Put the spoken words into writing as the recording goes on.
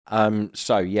Welcome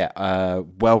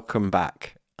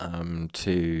back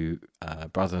to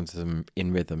Brothers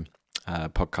in Rhythm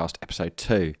podcast episode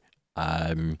 2.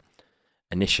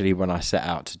 Initially, when I set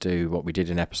out to do what we did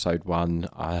in episode 1,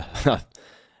 I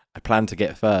planned to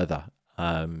get further,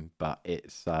 but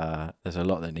it's there's a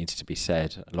lot that needs to be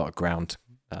said, a lot of ground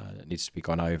that needs to be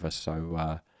gone over.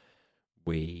 So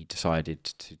we decided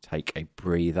to take a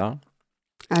breather.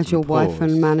 As your wife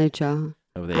and manager.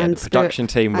 Oh, the production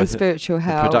team was spiritual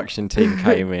help. The production team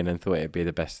came in and thought it'd be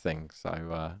the best thing.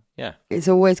 So it's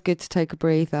always good to take a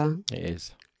breather. It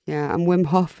is. Yeah, and Wim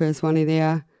Hof is one of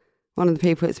the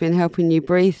people that's been helping you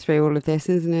breathe through all of this,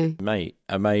 isn't he? Mate,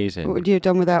 amazing. What would you have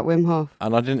done without Wim Hof?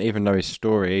 And I didn't even know his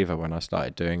story either when I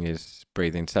started doing his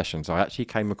breathing sessions. I actually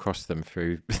came across them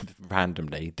through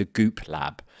randomly the Goop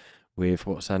Lab with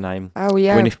what's her name? Oh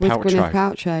yeah, Gwyneth with Gwyneth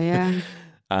Paltrow, yeah.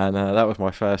 And that was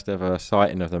my first ever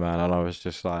sighting of the man, and I was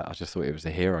just like, I just thought he was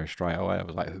a hero straight away. I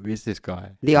was like, who is this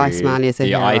guy? The Iceman is a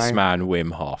hero. The Iceman,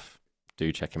 Wim Hof.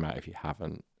 Do check him out if you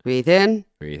haven't. Breathe in.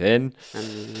 Breathe in.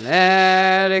 And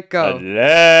let it go. And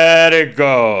let it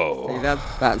go. See,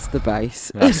 that's the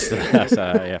bass. That's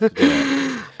how you have to do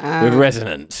it. With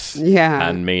resonance. Yeah.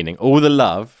 And meaning. All the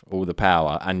love, all the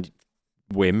power, and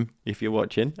Wim, if you're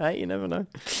watching, hey, you never know.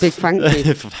 Big thank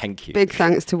you. Thank you. Big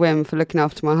thanks to Wim for looking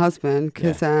after my husband,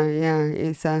 because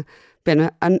it's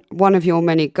been one of your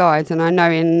many guides, and I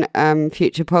know in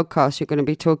future podcasts you're going to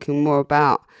be talking more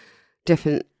about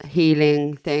different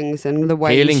healing things and the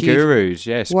ways healing gurus,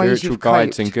 spiritual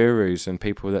guides coped. And gurus and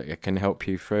people that can help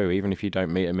you through, even if you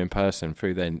don't meet them in person,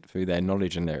 through their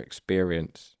knowledge and their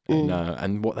experience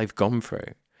and what they've gone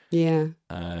through. Yeah.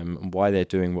 And why they're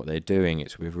doing what they're doing.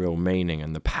 It's with real meaning,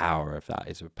 and the power of that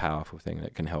is a powerful thing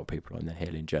that can help people on their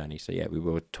healing journey. So we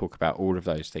will talk about all of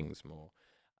those things more.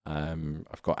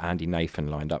 I've got Andy Nathan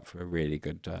lined up for a really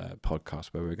good podcast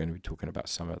where we're going to be talking about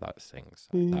some of those things.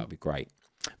 So that'll be great.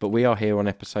 But we are here on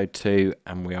episode 2,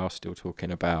 and we are still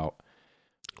talking about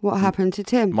what happened to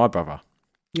Tim, my brother,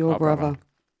 your brother,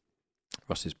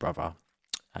 Ross's brother,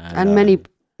 and many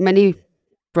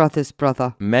brother's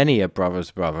brother. Many a brother's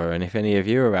brother, and if any of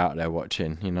you are out there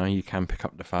watching, you can pick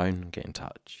up the phone and get in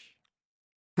touch.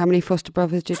 How many foster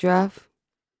brothers did you have?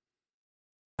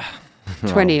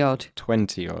 20 odd.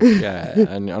 20 odd, yeah.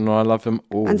 and I love them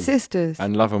all. And sisters.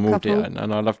 And love them all dearly.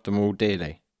 And I loved them all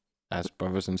dearly as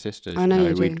brothers and sisters. I know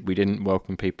you do. We didn't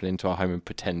welcome people into our home and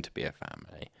pretend to be a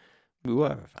family. We were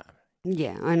a family.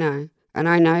 Yeah, I know. And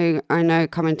I know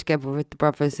coming together with the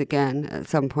brothers again at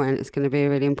some point is going to be a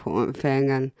really important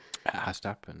thing. And it has to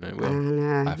happen. It will.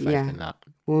 I have faith in that.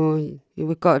 Well,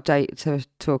 we've got a date to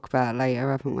talk about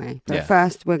later, haven't we? But yeah.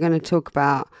 First, we're going to talk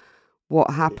about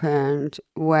what happened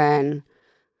when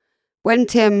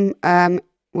Tim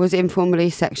was informally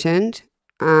sectioned,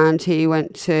 and he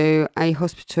went to a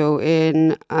hospital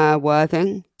in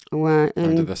Worthing.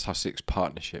 Under the Sussex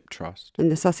Partnership Trust. In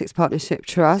the Sussex Partnership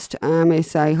Trust.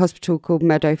 It's a hospital called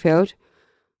Meadowfield.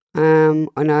 I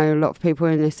know a lot of people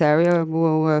in this area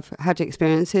will have had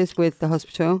experiences with the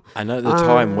hospital. I know at the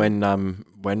time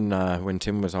when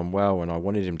Tim was unwell and I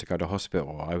wanted him to go to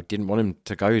hospital, I didn't want him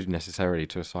to go necessarily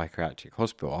to a psychiatric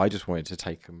hospital. I just wanted to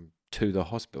take him to the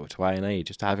hospital, to A&E,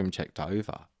 just to have him checked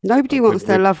over. Nobody wants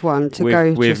their loved one to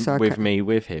go to psychiatric. With me,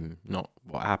 with him, not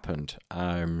what happened.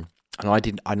 And I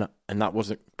didn't, and that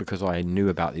wasn't because I knew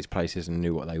about these places and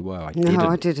knew what they were. I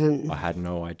didn't. I had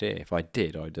no idea. If I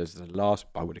did, I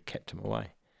would have kept him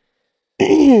away.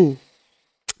 And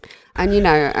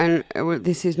and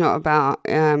this is not about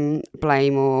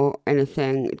blame or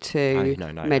anything to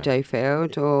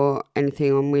Meadowfield or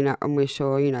anything. And we're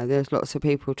sure there's lots of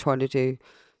people trying to do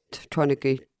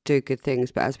good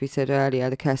things. But as we said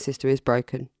earlier, the care system is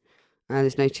broken.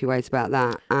 There's no two ways about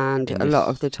that. And a lot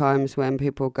of the times when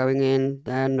people are going in,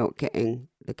 they're not getting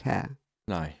the care.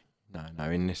 No.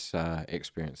 In this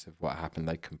experience of what happened,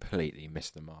 they completely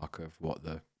missed the mark of what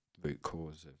the root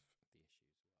cause of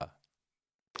the issues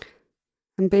were.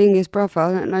 And being his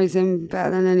brother, that knows him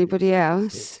better than anybody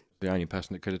else. The only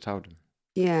person that could have told him.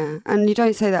 Yeah, and you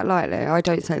don't say that lightly. I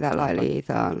don't say that lightly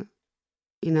either.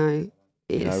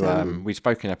 We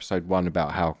spoke in episode 1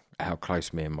 about how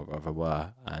close me and my brother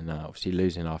were, and obviously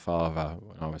losing our father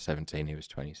when I was 17, he was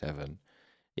 27.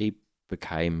 He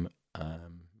became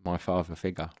my father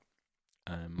figure,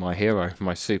 my hero,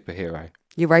 my superhero.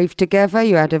 You raved together,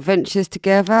 you had adventures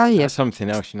together. That's something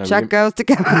else, Shag girls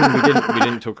together. we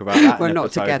didn't talk about that. Well, in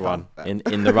not episode together. 1.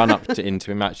 In the run up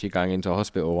into him actually going into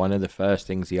hospital, one of the first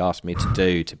things he asked me to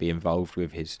do to be involved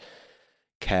with his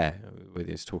care, with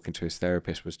his talking to his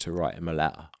therapist, was to write him a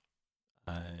letter,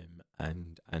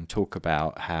 and talk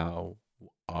about how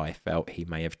I felt he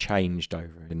may have changed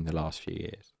over in the last few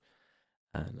years.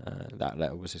 And that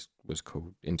letter was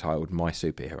entitled "My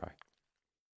Superhero,"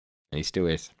 and he still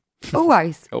is.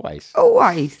 Always.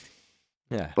 Always.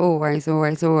 Yeah. Always.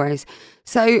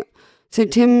 So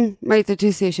Tim made the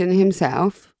decision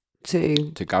himself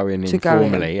to go in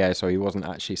informally. Yeah. So he wasn't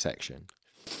actually sectioned.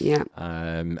 Yeah.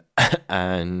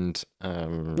 And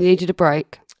he needed a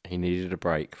break. He needed a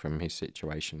break from his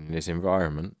situation and his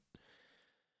environment.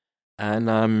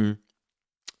 And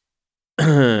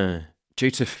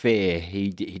due to fear, he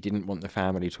didn't want the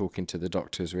family talking to the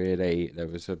doctors, really. There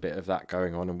was a bit of that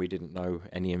going on, and we didn't know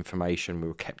any information. We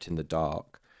were kept in the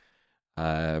dark.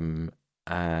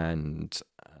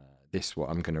 This, what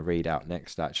I'm going to read out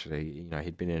next, actually,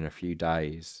 he'd been in a few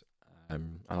days,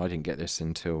 and I didn't get this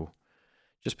until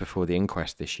just before the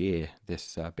inquest this year,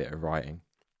 this bit of writing.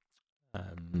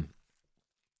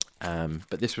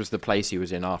 But this was the place he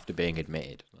was in after being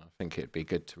admitted. I think it'd be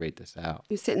good to read this out.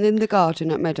 He's sitting in the garden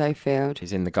at Meadowfield.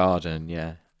 He's in the garden,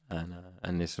 yeah.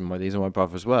 And these are my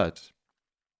brother's words.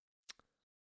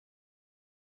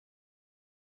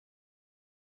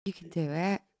 You can do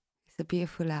it. It's a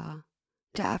beautiful letter.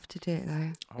 Don't have to do it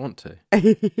though. I want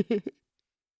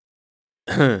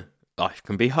to. Life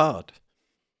can be hard.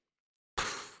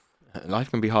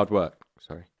 Life can be hard work,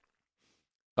 sorry.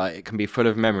 But it can be full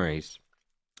of memories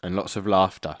and lots of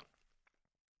laughter.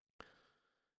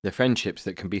 The friendships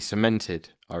that can be cemented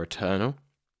are eternal.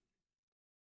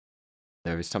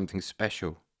 There is something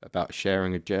special about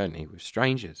sharing a journey with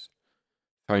strangers,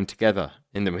 thrown together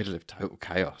in the middle of total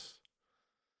chaos.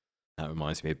 That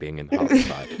reminds me of being in the Harbour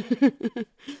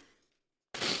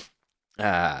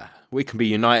side. We can be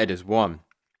united as one.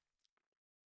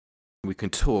 We can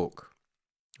talk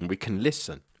and we can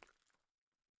listen.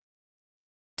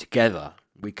 Together,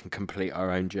 we can complete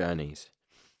our own journeys.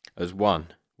 As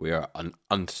one, we are an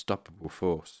unstoppable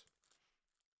force.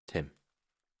 Tim,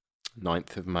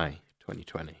 9th of May,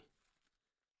 2020.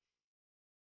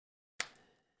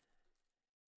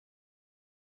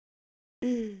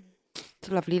 It's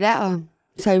a lovely letter.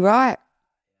 So right.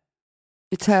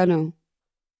 Eternal.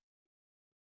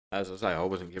 As I say, I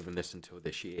wasn't given this until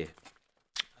this year.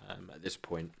 At this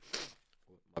point,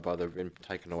 my brother had been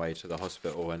taken away to the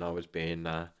hospital and I was being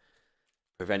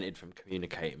prevented from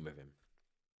communicating with him.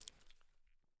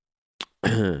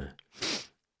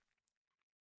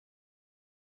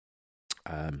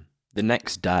 The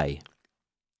next day,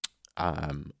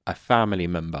 a family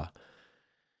member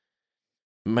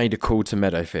made a call to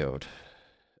Meadowfield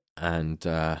and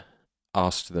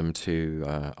asked them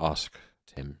to ask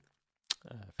Tim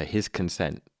for his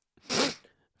consent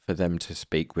for them to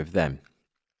speak with them,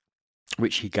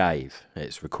 which he gave.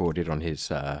 It's recorded on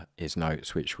his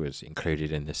notes, which was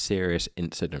included in the serious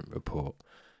incident report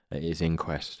at his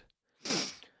inquest.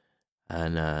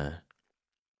 And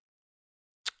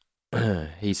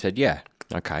he said, yeah,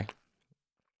 okay.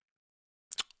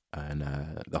 And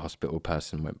the hospital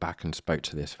person went back and spoke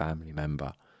to this family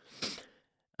member.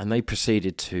 And they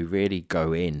proceeded to really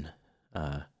go in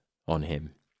on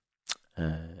him,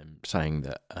 saying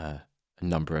that a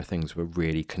number of things were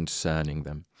really concerning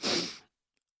them.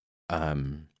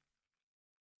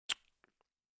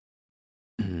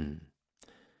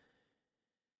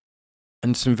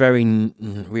 And some very,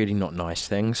 really not nice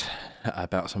things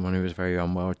about someone who was very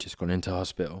unwell, just gone into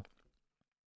hospital.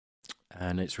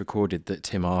 And it's recorded that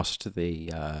Tim asked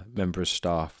the member of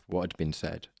staff what had been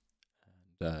said.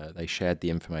 And they shared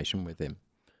the information with him.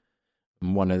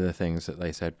 And one of the things that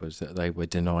they said was that they were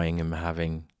denying him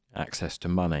having access to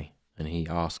money. And he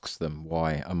asks them,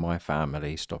 why are my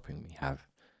family stopping me have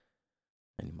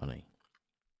any money?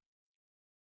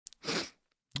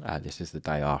 This is the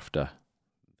day after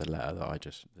the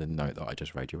note that I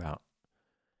just read you out.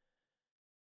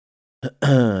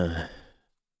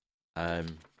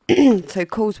 So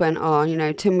calls went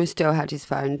on. Tim still had his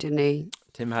phone, didn't he?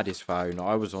 Tim had his phone.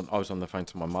 I was on the phone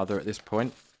to my mother at this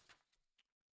point.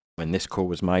 When this call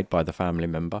was made by the family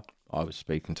member, I was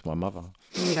speaking to my mother.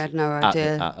 You had no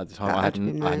idea. At the time, I had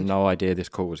no idea this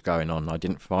call was going on. I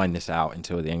didn't find this out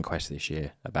until the inquest this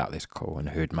year about this call and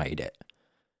who had made it.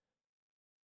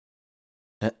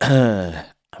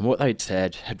 And what they'd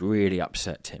said had really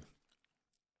upset him.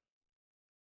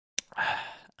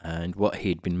 And what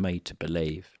he'd been made to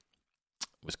believe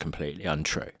was completely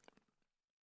untrue.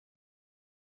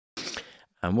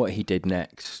 And what he did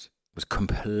next was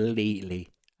completely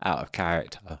out of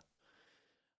character.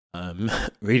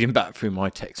 Reading back through my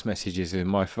text messages in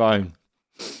my phone.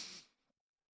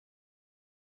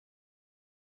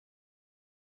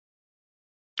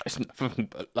 It's nothing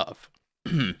but love.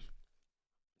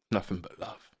 Nothing but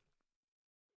love.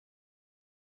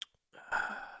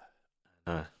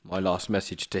 My last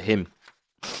message to him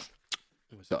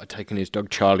Started taking his dog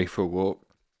Charlie for a walk.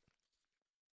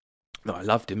 No, I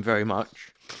loved him very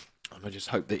much, and I just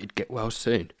hoped that he'd get well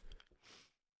soon.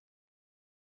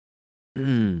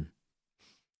 On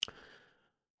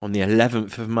the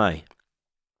 11th of May,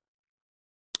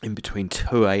 in between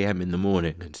 2 a.m. in the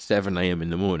morning and 7 a.m. in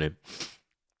the morning,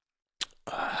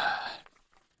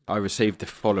 I received the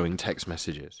following text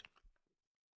messages.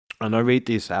 And I read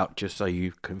these out just so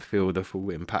you can feel the full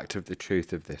impact of the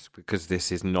truth of this, because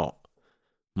this is not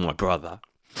my brother.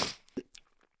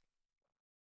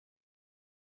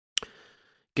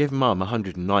 Give Mum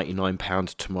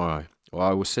 £199 tomorrow, or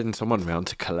I will send someone round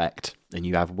to collect, and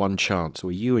you have one chance,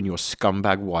 or you and your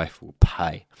scumbag wife will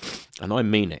pay. And I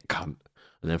mean it, cunt.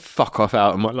 And then fuck off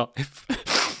out of my life.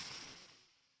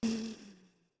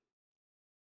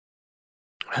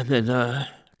 And then a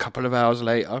couple of hours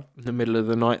later, in the middle of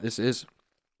the night this is,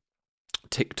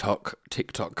 TikTok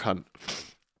cunt.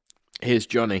 Here's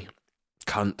Johnny,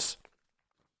 cunts.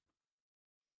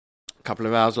 A couple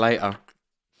of hours later,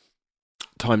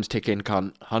 time's ticking,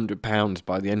 cunt. £100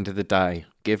 by the end of the day.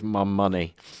 Give Mum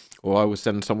money, or I will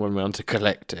send someone round to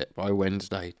collect it by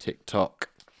Wednesday. TikTok.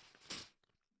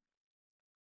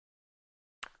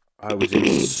 I was in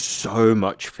so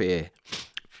much fear.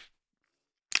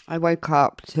 I woke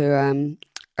up to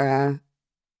I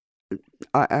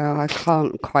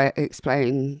can't quite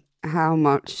explain how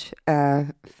much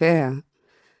fear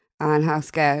and how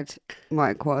scared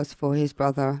Mike was for his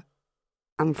brother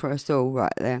and for us all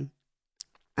right then.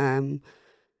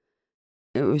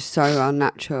 It was so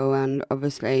unnatural, and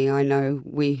obviously I know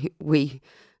we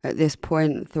at this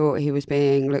point thought he was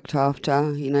being looked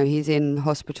after. You know, he's in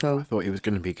hospital. I thought he was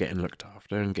going to be getting looked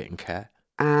after and getting care.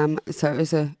 So it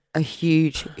was a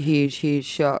huge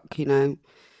shock, you know,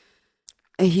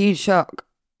 a huge shock,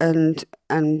 and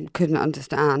couldn't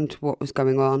understand what was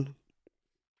going on.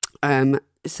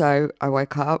 So I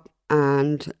woke up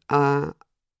and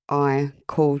I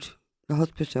called the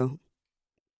hospital,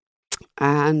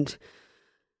 and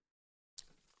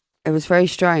it was very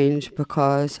strange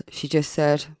because she just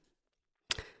said,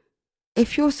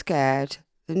 if you're scared,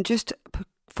 then just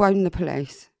phone the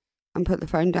police, and put the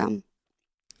phone down.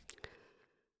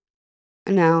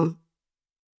 And now,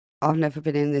 I've never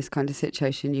been in this kind of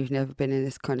situation. You've never been in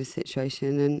this kind of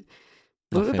situation. And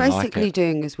we were basically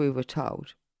doing as we were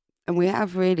told. And we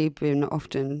have really been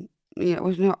often, you know, it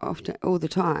was not often, all the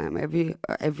time,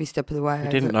 every step of the way. We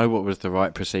didn't know what was the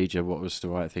right procedure, what was the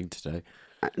right thing to do.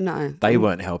 No. They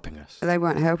weren't helping us. They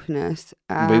weren't helping us.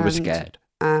 We were scared.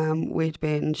 We'd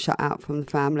been shut out from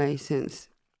the family since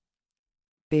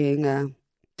being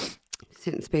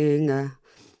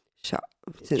shut.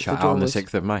 Since shut out on the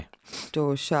 6th of May. Door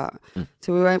was shut.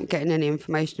 So we weren't getting any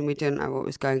information. We didn't know what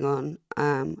was going on.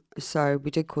 So we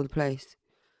did call the police.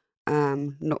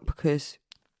 Not because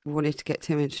we wanted to get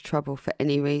Tim into trouble for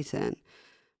any reason,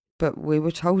 but we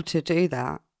were told to do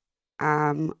that.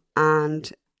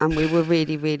 And we were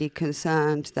really, really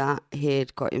concerned that he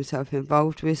had got himself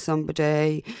involved with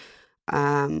somebody,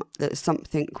 that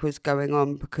something was going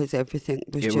on, because everything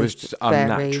was just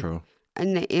unnatural.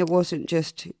 And it wasn't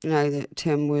just, you know, that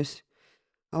Tim was,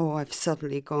 I've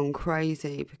suddenly gone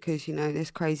crazy, because, you know,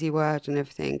 this crazy word and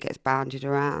everything gets bandied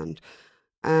around.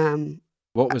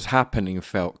 What was happening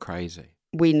felt crazy.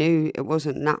 We knew it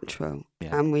wasn't natural.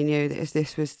 Yeah. And we knew that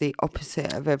this was the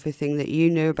opposite of everything that you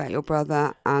knew about your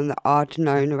brother and that I'd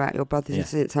known about your brother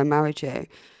since I married you.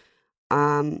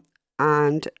 And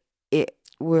the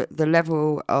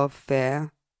level of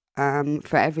fear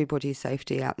for everybody's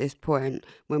safety at this point,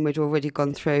 when we'd already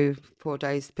gone through 4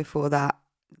 days before that,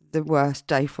 the worst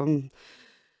day from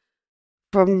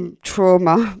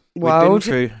trauma world.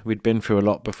 We'd been through a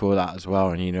lot before that as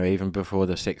well, and, you know, even before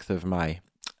the 6th of May.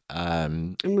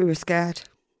 And we were scared.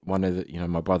 One of the, you know,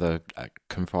 my brother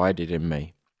confided in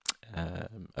me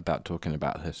about talking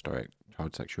about historic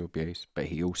child sexual abuse, but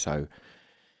he also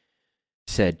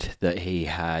said that he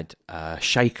had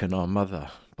shaken our mother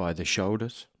by the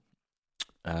shoulders,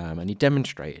 and he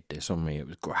demonstrated this on me. It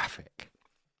was graphic,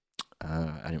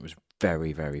 and it was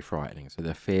very, very frightening. So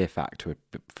the fear factor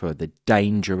for the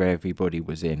danger everybody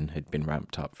was in had been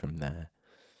ramped up from there.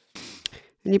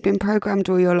 And you've been programmed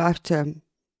all your life to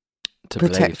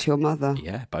protect your mother.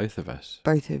 Yeah, both of us.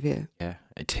 Both of you. Yeah.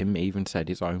 Tim even said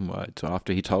his own words.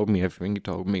 After he told me everything he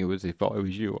told me, was, if I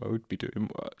was you, I would be doing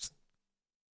worse.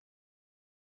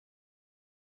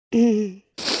 And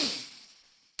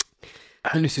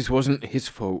this wasn't his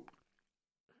fault.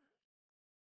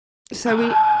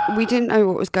 So we didn't know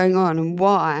what was going on and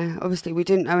why. Obviously, we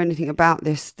didn't know anything about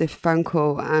this phone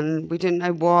call, and we didn't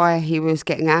know why he was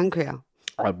getting angrier.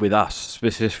 With us,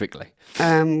 specifically.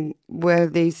 Were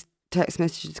these text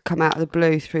messages come out of the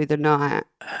blue through the night,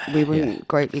 we weren't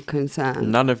greatly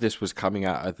concerned. None of this was coming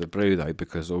out of the blue, though,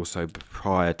 because also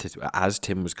prior to, as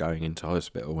Tim was going into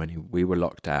hospital when we were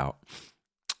locked out,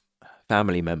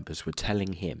 family members were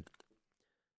telling him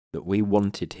that we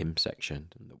wanted him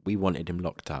sectioned, and that we wanted him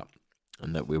locked up,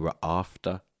 and that we were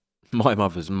after my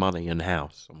mother's money and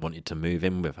house and wanted to move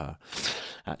in with her.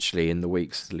 Actually, in the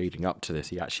weeks leading up to this,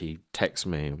 he actually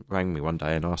rang me one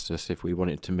day and asked us if we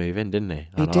wanted to move in, didn't he?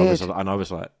 He did. I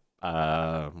was like,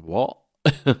 what?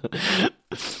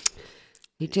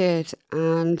 He did,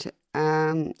 and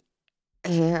I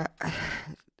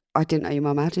didn't know your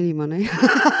mum had any money,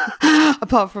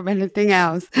 apart from anything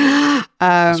else.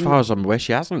 As far as I'm aware,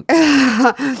 she hasn't.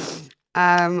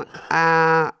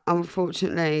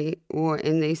 Unfortunately,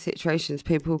 in these situations,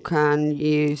 people can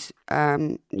use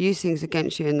things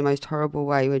against you in the most horrible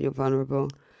way when you're vulnerable.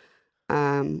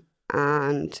 And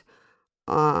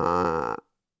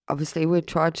obviously, we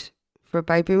tried for a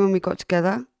baby when we got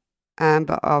together,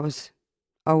 but I was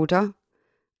older,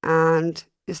 and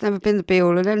it's never been the be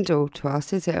all and end all to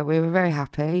us, is it? We were very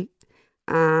happy,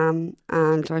 and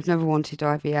I've never wanted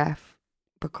IVF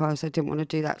because I didn't want to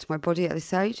do that to my body at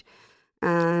this age.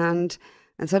 And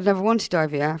so I'd never wanted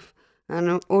IVF,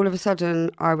 and all of a sudden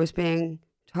I was being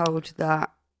told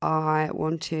that I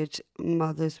wanted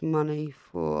mother's money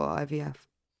for IVF,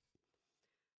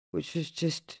 which was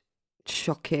just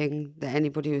shocking that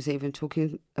anybody was even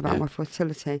talking about my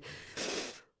fertility.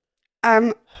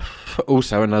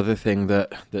 Also, another thing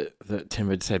that Tim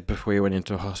had said before he went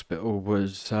into hospital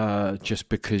was just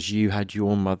because you had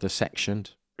your mother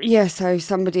sectioned. Yeah, so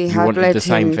somebody had led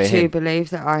him to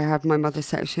believe that I had my mother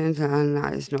sectioned, and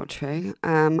that is not true.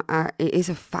 It is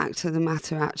a fact of the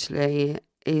matter, actually,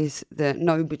 is that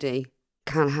nobody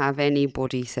can have any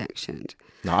body sectioned.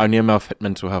 No, only a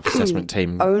mental health assessment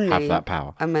team have that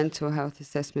power. A mental health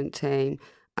assessment team,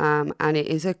 and it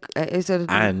is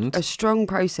a strong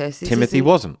process. Timothy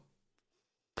wasn't.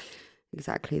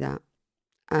 Exactly that.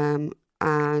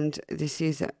 And this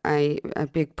is a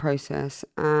big process.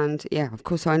 And yeah, of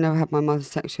course, I never had my mother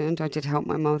sectioned. I did help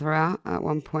my mother out at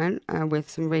one point with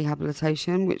some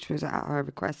rehabilitation, which was at her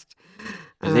request.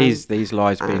 These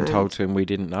lies being told to him, we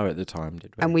didn't know at the time,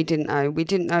 did we? And we didn't know. We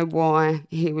didn't know why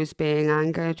he was being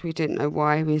angered. We didn't know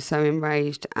why he was so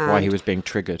enraged. And why he was being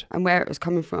triggered. And where it was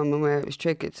coming from and where it was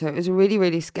triggered. So it was really,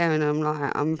 really scary. And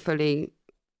I'm fully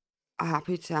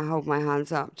happy to hold my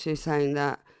hands up to saying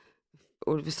that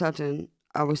all of a sudden,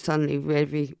 I was suddenly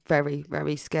very, very,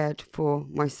 very scared for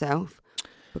myself,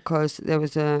 because there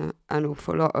was an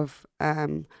awful lot of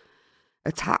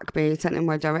attack being sent in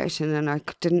my direction, and I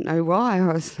didn't know why.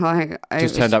 I was like,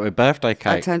 turned up with birthday cake.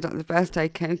 I turned up with birthday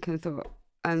cake and thought,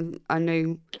 and I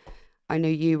knew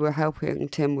you were helping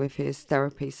Tim with his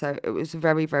therapy, so it was a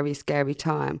very, very scary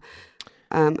time.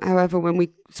 However, when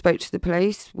we spoke to the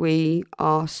police, we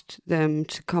asked them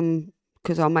to come,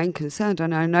 because our main concern,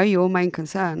 and I know your main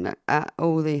concern at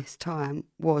all this time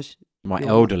was my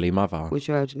elderly mother. Was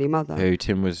your elderly mother. Who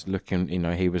Tim was looking,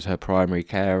 he was her primary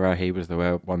carer. He was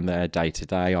the one there day to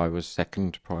day. I was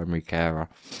second primary carer.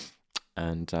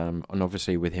 And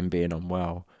obviously with him being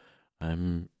unwell,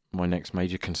 my next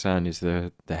major concern is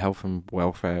the health and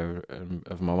welfare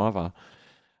of my mother.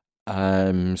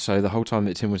 So the whole time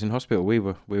that Tim was in hospital, we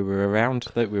were around.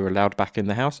 That we were allowed back in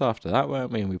the house after that,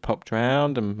 weren't we? And we popped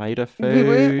around and made her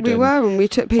food. We were, and we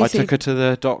took PC. I took her to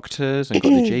the doctors and got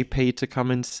the GP to come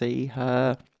and see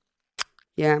her.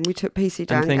 Yeah, and we took PC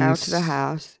down out of the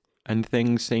house. And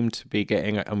things seemed to be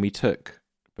getting, and we took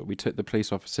the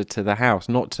police officer to the house,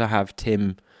 not to have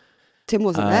Tim. Tim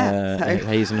wasn't there. So.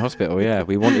 He's in hospital, yeah.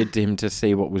 We wanted him to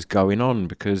see what was going on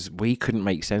because we couldn't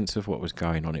make sense of what was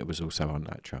going on. It was all so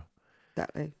unnatural.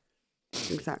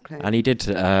 Exactly. And he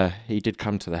did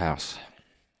come to the house.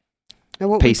 Now,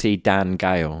 PC Dan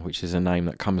Gale, which is a name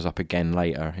that comes up again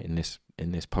later in this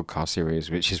podcast series,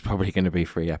 which is probably going to be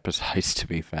 3 episodes, to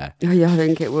be fair. Yeah, I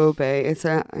think it will be. It's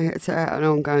an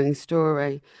ongoing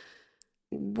story.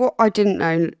 What I didn't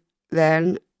know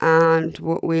then, and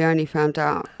what we only found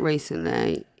out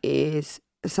recently, is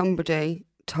somebody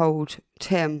told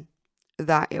Tim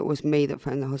that it was me that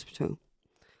phoned the hospital.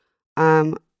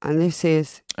 And this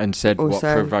is... And said also,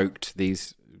 what provoked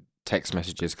these text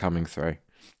messages coming through.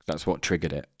 That's what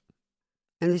triggered it.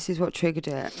 And this is what triggered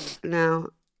it. Now,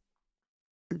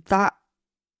 that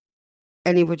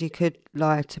anybody could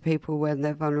lie to people when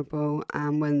they're vulnerable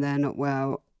and when they're not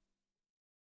well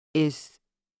is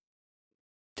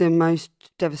the most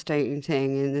devastating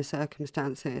thing in the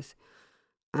circumstances.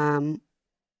 And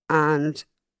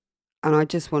I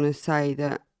just want to say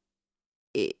that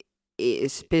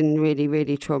it's been really,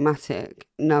 really traumatic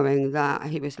knowing that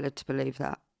he was led to believe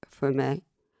that for me.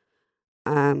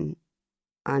 And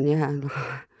yeah.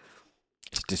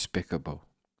 It's despicable.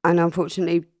 And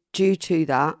unfortunately, due to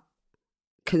that,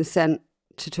 consent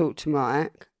to talk to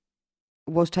Mike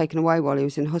was taken away while he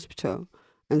was in hospital.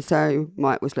 And so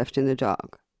Mike was left in the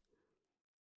dark.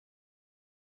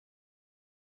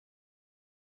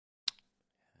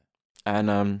 And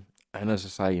as I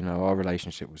say, you know, our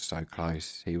relationship was so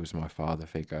close. He was my father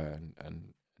figure,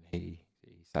 and he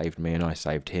saved me and I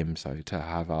saved him. So to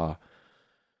have our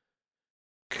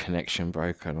connection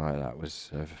broken like that was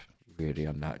a really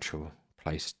unnatural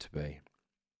place to be.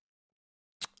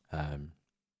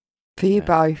 For you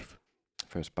both.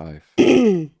 For us both.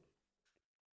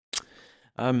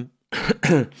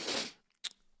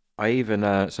 I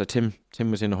even so Tim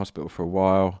was in the hospital for a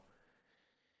while.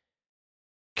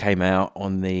 Came out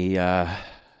on the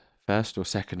 1st or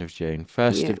 2nd of June.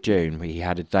 1st of June, he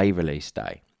had a day release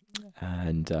day,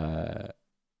 and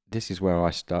this is where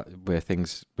where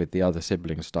things with the other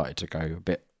siblings started to go a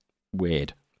bit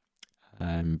weird,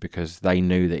 because they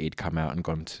knew that he'd come out and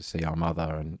gone to see our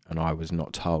mother, and I was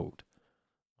not told,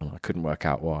 and I couldn't work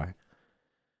out why.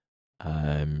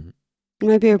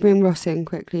 Maybe I'll bring Ross in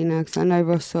quickly now, because I know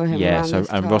Ross saw him. Yeah, around so this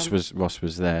and time. Ross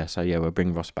was there. So yeah, we'll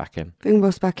bring Ross back in. Bring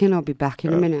Ross back in. I'll be back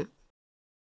in a minute.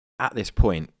 At this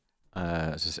point,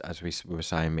 as we were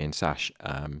saying, me and Sash,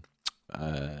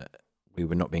 we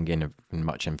were not being given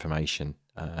much information.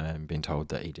 Being told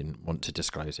that he didn't want to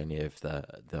disclose any of the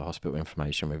hospital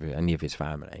information with any of his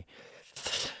family,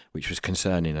 which was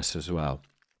concerning us as well.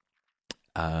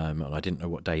 And I didn't know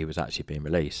what day he was actually being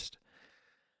released.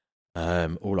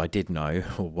 All I did know,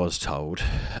 or was told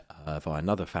by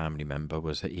another family member,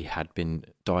 was that he had been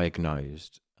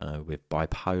diagnosed with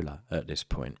bipolar at this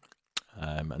point.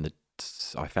 And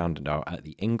I found out at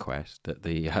the inquest that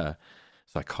the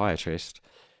psychiatrist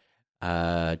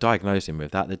diagnosed him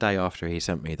with that the day after he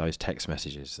sent me those text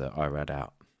messages that I read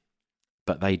out.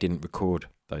 But they didn't record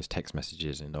those text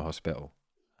messages in the hospital,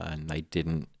 and they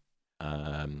didn't,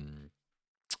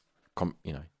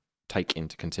 take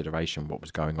into consideration what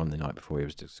was going on the night before he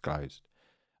was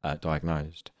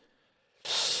diagnosed.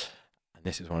 And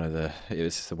this is one of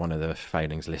the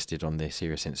failings listed on the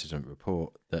serious incident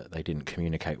report, that they didn't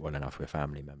communicate well enough with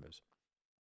family members.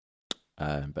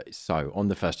 But so on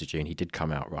the 1st of June, he did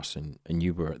come out, Ross, and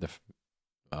you were at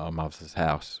our mother's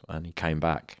house, and he came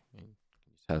back. Can you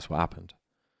tell us what happened?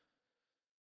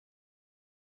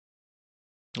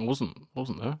 I wasn't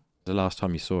there. The last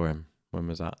time you saw him, when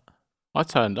was that? I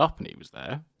turned up and he was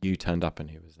there. You turned up and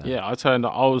he was there? Yeah, I turned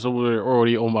up. I was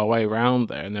already on my way around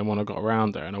there, and then when I got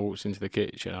around there and I walked into the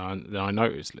kitchen, then I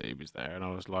noticed that he was there, and I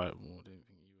was like, well, I didn't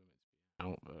think you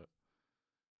were out, but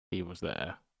he was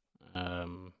there.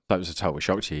 That was a total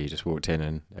shock to you. You just walked in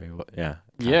and yeah.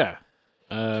 Yeah.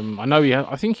 I know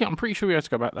I'm pretty sure he had to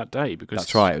go back that day, because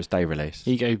that's right. It was day release.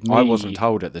 He gave me. I wasn't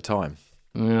told at the time.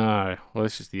 No. Well,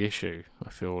 this is the issue. I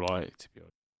feel like, to be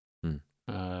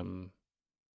honest.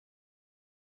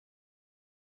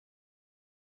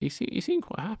 He seemed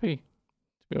quite happy, to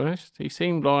be honest. He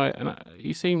seemed like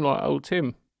old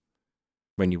Tim.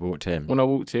 When you walked in? When I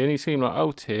walked in, he seemed like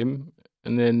old Tim,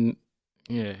 and then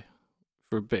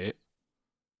for a bit,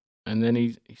 and then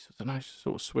he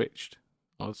sort of switched,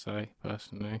 I'd say,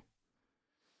 personally.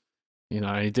 He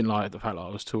didn't like the fact that I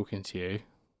was talking to you.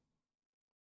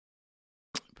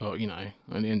 But, at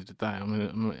the end of the day, I'm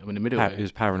in the middle of it. He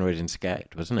was paranoid and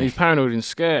scared, wasn't he? He was paranoid and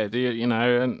scared,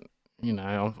 and,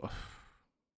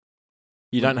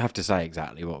 You don't have to say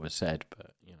exactly what was said,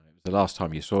 but, it was the last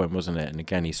time you saw him, wasn't it? And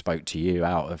again, he spoke to you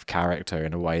out of character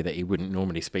in a way that he wouldn't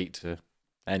normally speak to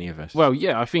any of us. Well,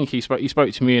 yeah, I think he spoke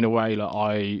to me in a way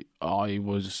that I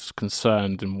was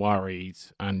concerned and worried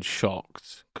and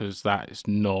shocked, because that is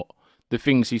not... The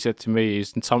things he said to me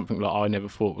is something that I never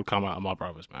thought would come out of my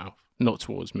brother's mouth. Not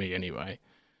towards me, anyway.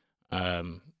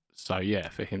 So, yeah,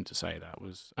 for him to say that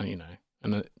was... but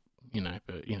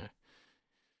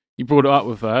you brought it up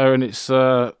with her, and it's...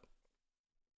 that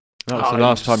was the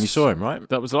last time you saw him, right?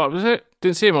 That was it.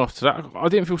 Didn't see him after that. I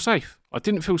didn't feel safe. I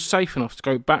didn't feel safe enough to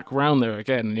go back round there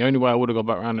again. And the only way I would have gone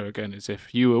back round there again is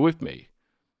if you were with me.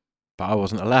 But I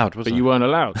wasn't allowed, was I? But you weren't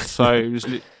allowed. So it was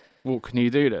what can you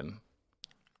do then?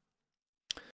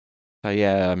 So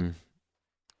yeah,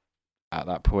 at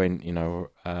that point,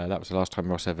 that was the last time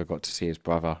Ross ever got to see his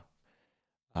brother.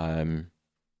 I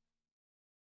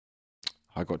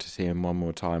got to see him one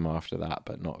more time after that,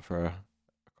 but not for a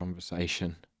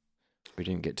conversation. We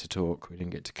didn't get to talk. We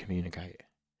didn't get to communicate.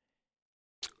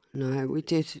 No, we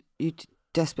did. You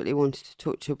desperately wanted to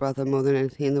talk to your brother more than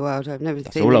anything in the world.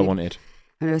 That's all I wanted.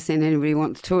 I've never seen anybody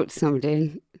want to talk to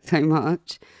somebody so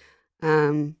much.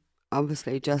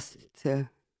 Obviously, just to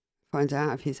find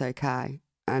out if he's okay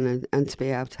and to be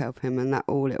able to help him, and that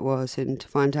all it was, and to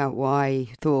find out why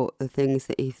he thought the things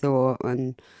that he thought,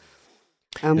 and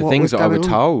the what things was that I were going on.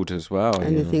 told as well.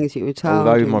 And the things you were told.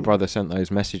 Although my brother sent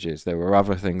those messages, there were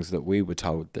other things that we were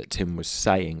told that Tim was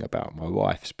saying about my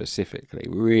wife specifically.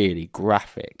 Really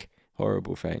graphic,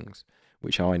 horrible things,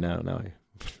 which I now know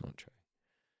is not true.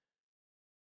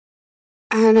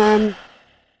 And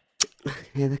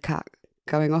yeah, the cat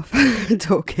going off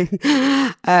talking.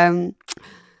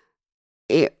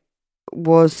 It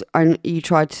was, and you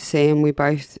tried to see him. We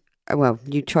both, well,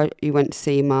 you went to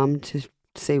see Mum to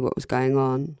see what was going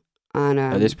on. And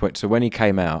at this point, so when he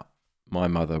came out, my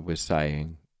mother was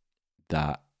saying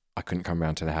that I couldn't come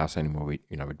round to the house anymore. We'd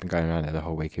been going around there the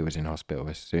whole week. He was in hospital.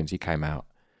 As soon as he came out,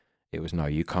 it was no,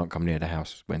 you can't come near the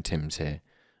house when Tim's here.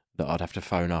 That I'd have to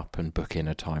phone up and book in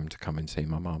a time to come and see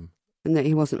my mum. And that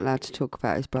he wasn't allowed to talk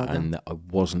about his brother. And that I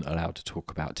wasn't allowed to talk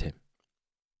about Tim.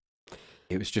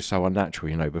 It was just so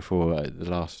unnatural, before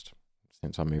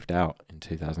since I moved out in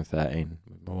 2013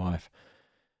 with my wife,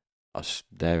 I was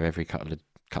there every couple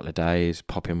of days,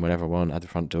 pop in whenever I want, had the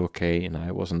front door key.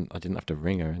 I didn't have to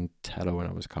ring her and tell her when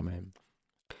I was coming.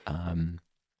 And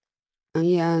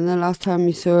the last time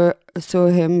you saw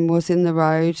him was in the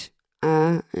road,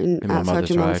 outside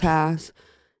your mum's house.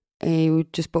 He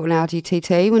just bought an Audi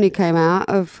TT when he came out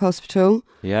of hospital.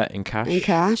 Yeah, in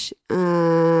cash.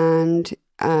 And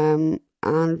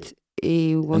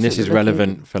he wasn't. And this is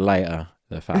relevant for later,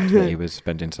 the fact that he was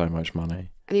spending so much money.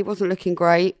 And he wasn't looking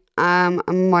great. I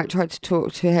might try to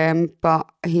talk to him, but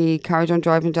he carried on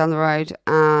driving down the road,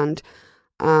 and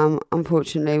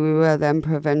unfortunately, we were then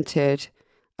prevented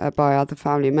by other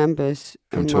family members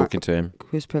from talking to him.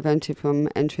 Was prevented from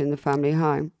entering the family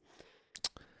home.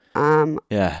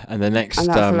 Yeah, and the next. And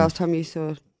that's the last time you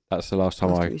saw. That's the last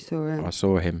time I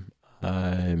saw him.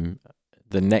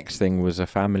 The next thing was a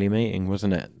family meeting,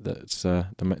 wasn't it? That's the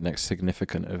next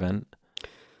significant event.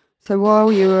 So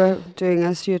while you were doing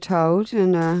as you're told,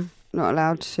 and not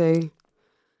allowed to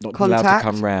contact, allowed to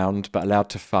come round, but allowed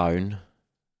to phone.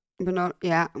 But not,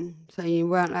 yeah. So you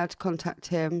weren't allowed to contact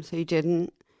him, so you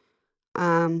didn't.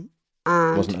 And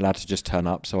wasn't allowed to just turn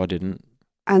up, so I didn't.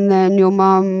 And then your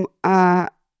mum,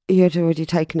 you had already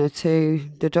taken her to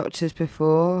the doctors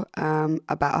before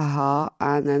about her heart,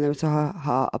 and then there was a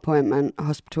heart appointment, a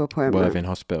hospital appointment. Worthing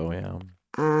Hospital, yeah.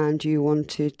 And you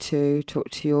wanted to talk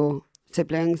to your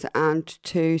siblings and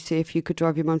to see if you could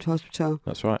drive your mum to hospital.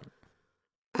 That's right.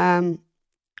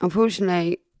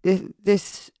 Unfortunately,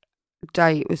 this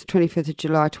date was 25th of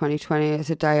July 2020. It's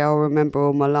a day I'll remember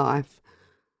all my life.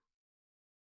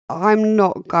 I'm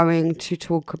not going to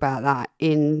talk about that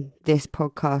in this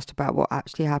podcast about what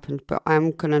actually happened, but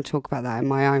I'm going to talk about that in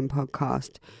my own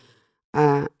podcast.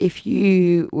 If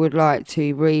you would like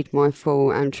to read my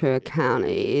full and true account,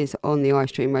 it is on the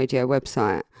iStream Radio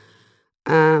website.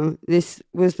 This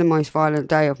was the most violent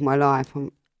day of my life,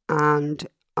 and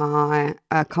I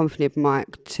accompanied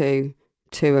Mike to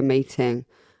a meeting,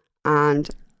 and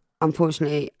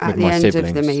unfortunately at the end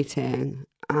of the meeting,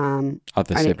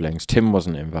 other siblings, Tim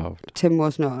wasn't involved. Tim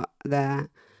was not there,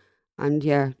 and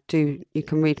you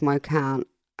can read my account.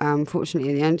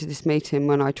 Unfortunately, at the end of this meeting,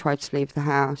 when I tried to leave the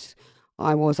house,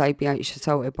 I was ABH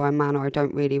assaulted by a man I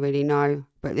don't really know,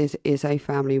 but this is a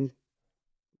family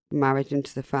marriage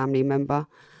into the family member.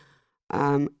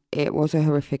 It was a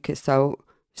horrific assault.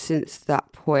 Since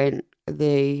that point,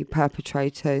 the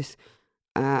perpetrators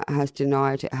has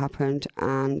denied it happened,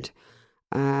 and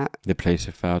the police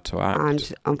have failed to act.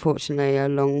 And unfortunately, a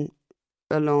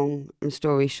long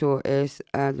story short is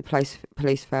the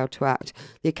police failed to act.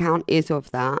 The account is of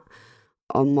that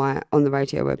on the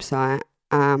radio website,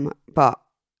 but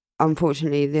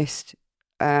unfortunately, this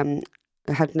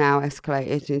had now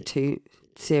escalated into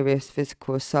serious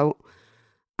physical assault,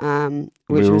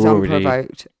 which was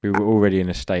unprovoked. We were already in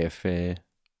a state of fear.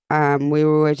 We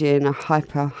were already in a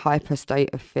hyper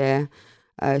state of fear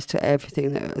as to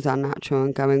everything that was unnatural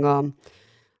and going on.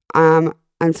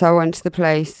 And so I went to the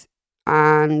police,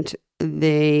 and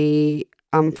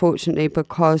unfortunately,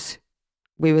 because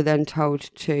we were then told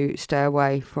to stay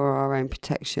away for our own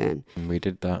protection. And we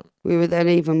did that. We were then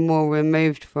even more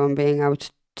removed from being able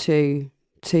to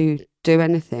do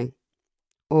anything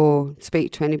or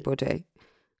speak to anybody.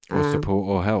 Or support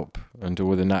or help and do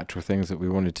all the natural things that we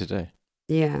wanted to do.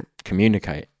 Yeah.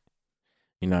 Communicate.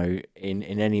 In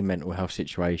any mental health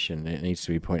situation, it needs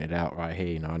to be pointed out right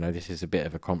here. I know this is a bit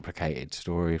of a complicated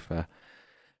story for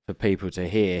people to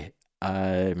hear,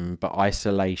 but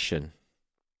isolation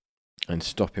and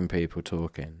stopping people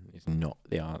talking is not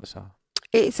the answer.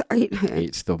 It's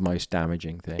the most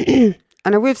damaging thing.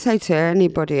 And I would say to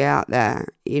anybody out there,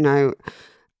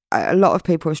 a lot of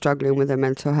people are struggling with their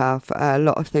mental health. A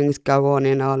lot of things go on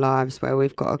in our lives where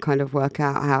we've got to kind of work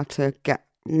out how to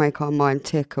make our mind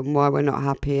tick and why we're not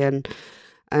happy and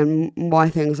why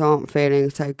things aren't feeling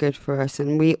so good for us.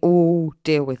 And we all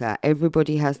deal with that.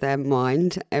 Everybody has their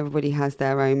mind. Everybody has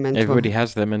their own mental. Everybody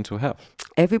has their mental health.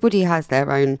 Everybody has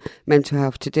their own mental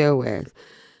health to deal with.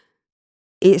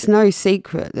 It's no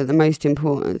secret that the most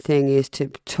important thing is to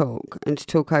talk and to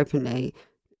talk openly.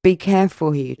 Be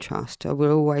careful who you trust. I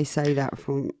will always say that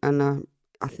and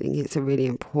I think it's a really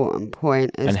important point.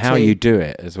 And how you do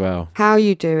it as well. How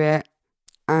you do it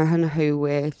and who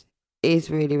with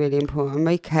is really, really important.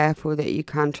 Be careful that you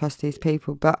can trust these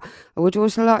people. But I would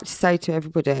also like to say to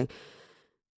everybody,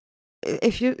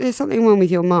 if there's something wrong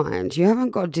with your mind, you haven't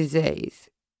got a disease.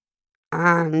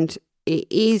 And it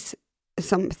is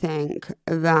something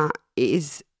that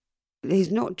is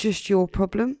not just your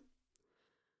problem.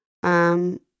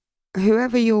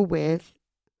 Whoever you're with,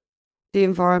 the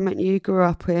environment you grew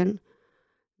up in,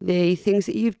 the things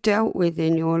that you've dealt with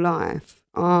in your life,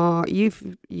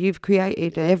 you've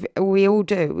created. We all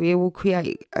do. We all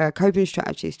create coping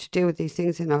strategies to deal with these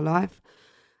things in our life.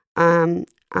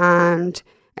 And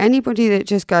anybody that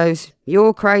just goes,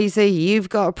 "You're crazy, you've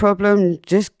got a problem,"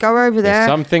 just go over there. There's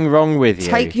something wrong with you.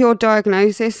 Take your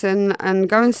diagnosis and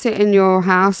go and sit in your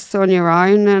house on your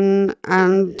own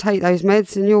and take those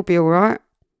meds and you'll be all right.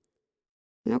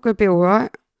 You're not going to be all right.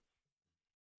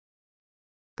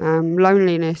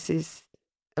 Loneliness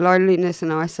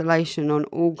and isolation on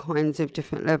all kinds of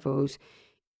different levels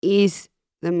is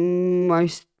the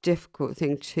most difficult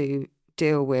thing to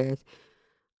deal with.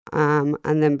 And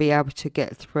then be able to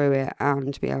get through it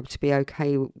and be able to be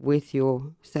okay with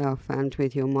yourself and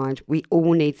with your mind. We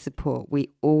all need support.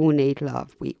 We all need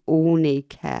love. We all need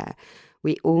care.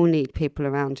 We all need people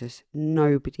around us.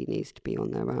 Nobody needs to be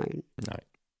on their own.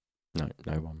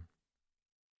 No one.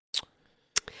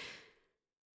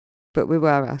 But we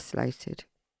were isolated.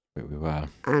 We were.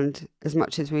 And as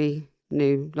much as we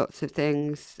knew lots of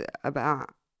things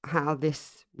about how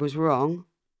this was wrong,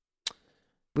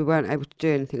 we weren't able to do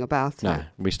anything about it. No,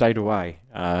 we stayed away.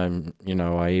 I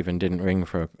even didn't ring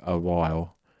for a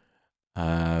while.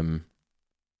 And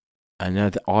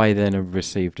I then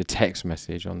received a text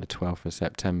message on the 12th of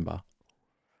September.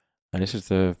 And this was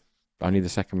only the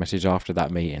second message after that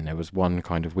meeting. There was one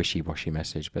kind of wishy-washy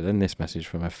message, but then this message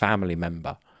from a family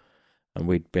member. And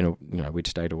we'd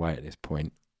stayed away at this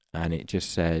point. And it just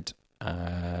said,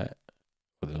 the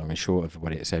long and short of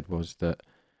what it said was that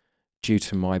due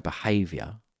to my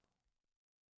behaviour,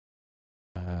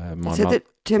 that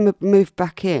Tim had moved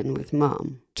back in with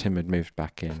Mum. Tim had moved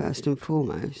back in. First and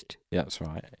foremost. That's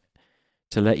right.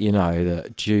 To let you know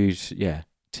that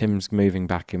Tim's moving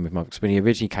back in with Mum. Because when he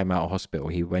originally came out of hospital,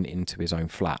 he went into his own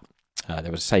flat.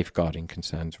 There was safeguarding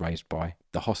concerns raised by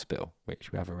the hospital,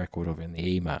 which we have a record of in the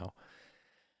email.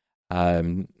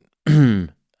 And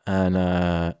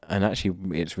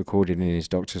actually it's recorded in his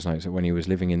doctor's notes that when he was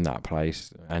living in that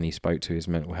place and he spoke to his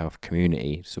mental health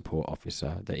community support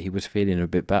officer, that he was feeling a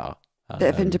bit better.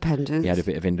 Bit of independence. He had a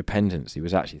bit of independence. He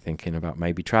was actually thinking about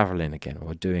maybe travelling again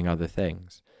or doing other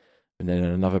things. And then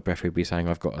in another breath he'd be saying,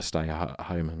 I've got to stay at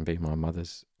home and be my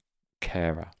mother's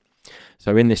carer.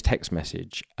 So in this text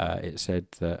message, it said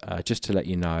that just to let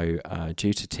you know,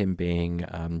 due to Tim being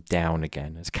down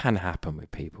again, as can happen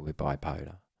with people with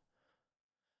bipolar,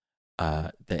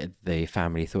 the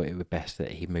family thought it would be best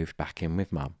that he moved back in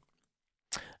with Mum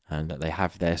and that they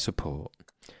have their support.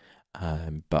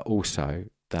 But also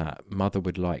that Mother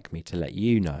would like me to let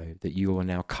you know that you are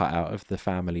now cut out of the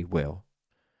family will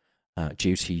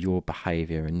due to your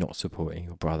behaviour and not supporting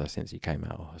your brother since he came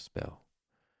out of hospital.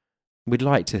 We'd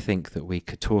like to think that we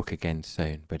could talk again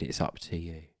soon, but it's up to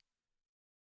you.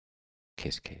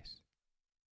 Kiss, kiss.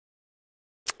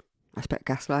 I expect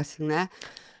gaslighting there.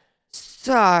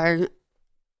 So,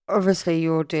 obviously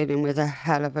you're dealing with a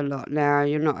hell of a lot now.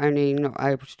 You're not only not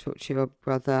able to talk to your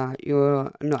brother,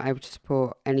 you're not able to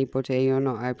support anybody, you're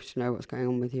not able to know what's going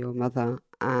on with your mother,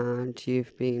 and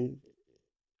you've been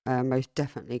most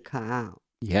definitely cut out.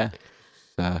 Yeah.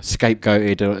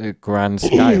 Scapegoated at a grand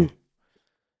scale.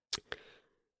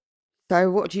 So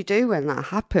what do you do when that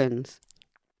happens?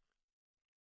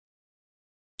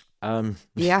 You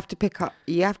have to pick up.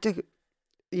 You have to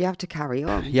carry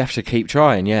on. You have to keep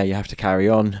trying. Yeah, you have to carry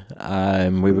on.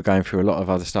 We were going through a lot of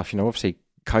other stuff. Obviously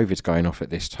COVID's going off at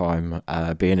this time.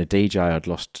 Being a DJ, I'd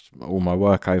lost all my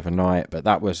work overnight, but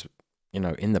that was,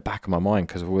 in the back of my mind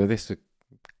because of all of this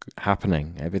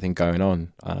happening, everything going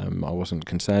on. I wasn't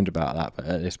concerned about that, but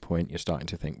at this point you're starting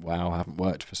to think, wow, I haven't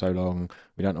worked for so long,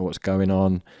 we don't know what's going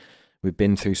on, we've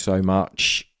been through so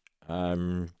much,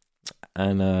 and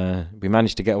we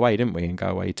managed to get away, didn't we, and go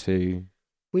away to...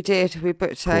 We did. We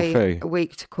booked a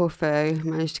week to Corfu,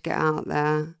 managed to get out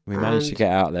there. We managed to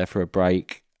get out there for a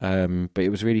break, but it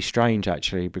was really strange,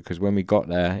 actually, because when we got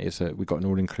there, we got an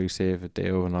all-inclusive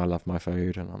deal, and I love my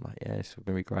food, and I'm like, yeah, it's going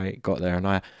to be great. Got there, and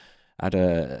I had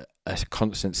a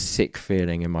constant sick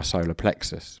feeling in my solar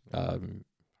plexus. I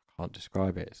can't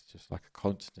describe it. It's just like a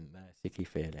constant there, sicky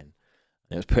feeling. And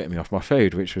it was putting me off my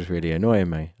food, which was really annoying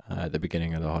me at the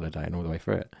beginning of the holiday and all the way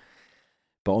through it.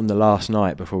 But on the last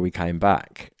night before we came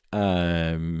back,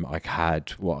 I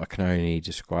had what I can only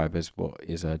describe as what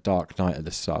is a dark night of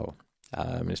the soul.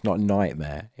 It's not a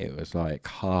nightmare. It was like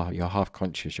you're half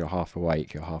conscious, you're half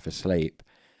awake, you're half asleep.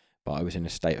 But I was in a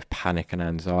state of panic and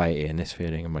anxiety, and this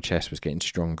feeling in my chest was getting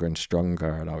stronger and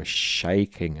stronger, and I was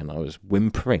shaking and I was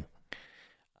whimpering.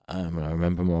 And I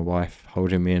remember my wife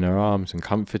holding me in her arms and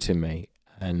comforting me.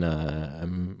 And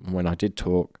when I did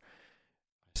talk,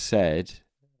 I said...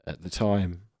 At the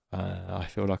time, I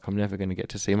feel like I'm never going to get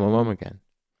to see my mum again,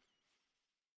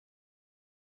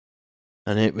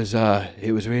 and it was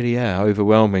really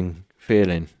overwhelming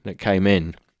feeling that came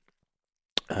in.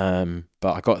 But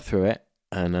I got through it,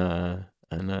 and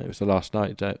it was the last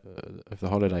night of the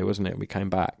holiday, wasn't it? We came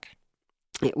back.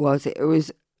 It was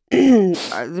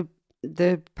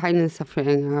the pain and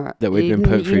suffering that we've been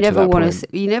put through to that point.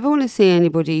 You never want to see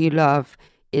anybody you love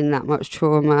in that much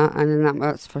trauma and in that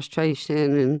much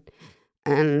frustration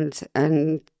and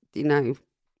you know,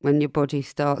 when your body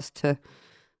starts to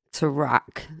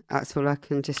rack, that's all I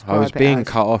can describe. I was being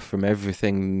cut off from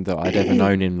everything that I'd ever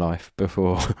known in life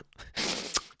before.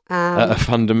 At a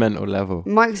fundamental level.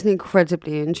 Mike's an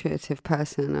incredibly intuitive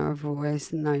person. I've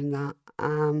always known that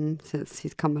since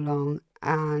he's come along,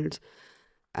 and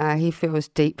he feels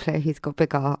deeply. He's got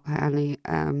big heart, and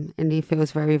he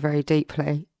feels very, very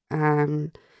deeply.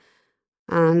 And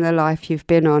the life you've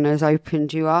been on has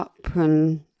opened you up,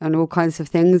 and all kinds of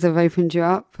things have opened you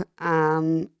up.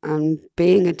 And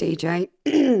being a DJ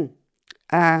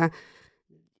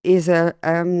is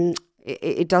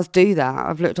it does do that.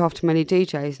 I've looked after many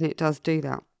DJs, and it does do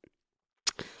that.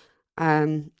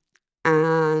 And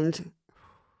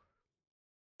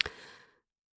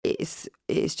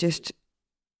it's just,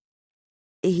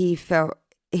 he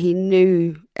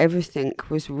knew everything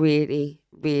was really,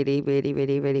 really, really,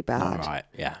 really, really bad. All right,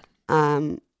 yeah.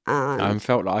 And I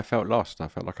felt lost. I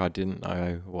felt like I didn't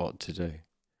know what to do.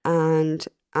 And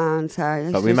so,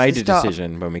 but we made a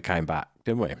decision when we came back,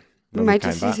 didn't we? We made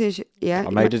a decision. Yeah, I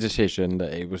made a decision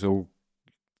that it was all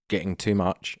getting too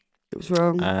much. It was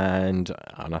wrong. And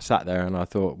I sat there and I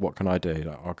thought, what can I do?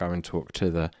 Like, I'll go and talk to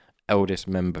the eldest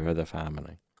member of the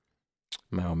family,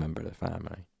 male member of the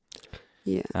family.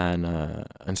 Yeah.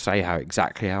 And say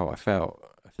exactly how I felt,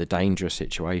 the dangerous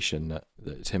situation that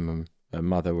Tim and her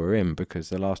mother were in, because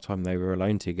the last time they were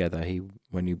alone together,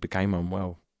 when he became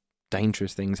unwell,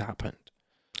 dangerous things happened.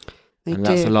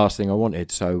 That's the last thing I wanted.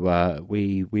 So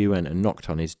we went and knocked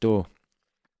on his door.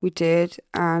 We did,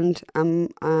 and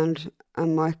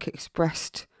Mike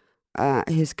expressed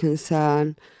his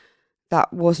concern.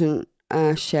 That wasn't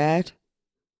shared,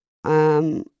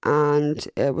 and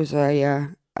it was a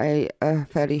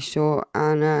fairly short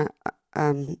and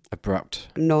abrupt,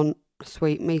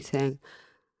 non-sweet meeting,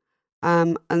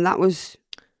 and that was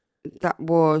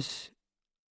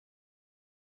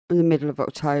in the middle of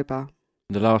October.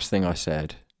 The last thing I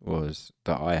said was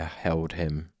that I held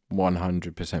him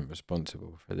 100%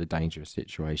 responsible for the dangerous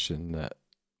situation that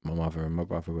my mother and my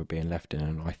brother were being left in,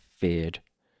 and I feared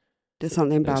that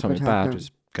something bad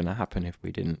was going to happen if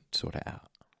we didn't sort it out.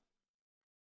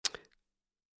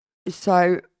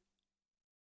 So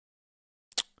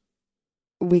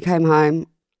we came home.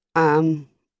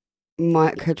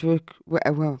 Mike had,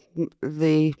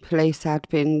 the police had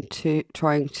been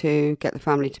trying to get the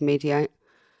family to mediate.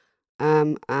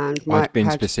 And Mike I'd been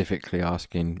specifically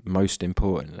asking, most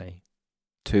importantly,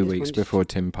 2 weeks before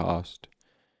Tim passed,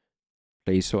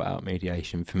 please sort out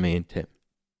mediation for me and Tim.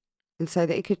 And so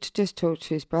that he could just talk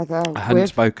to his brother. I hadn't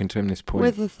spoken to him this point.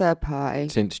 With a third party.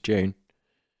 Since June.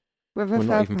 With a third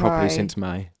not even party. Properly since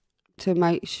May. To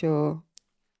make sure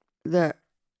that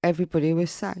everybody was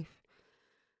safe.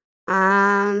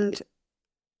 And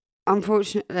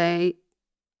unfortunately,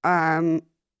 that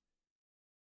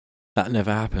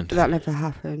never happened.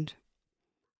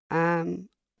 On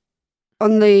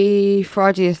the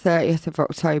Friday the 30th of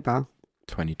October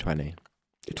 2020,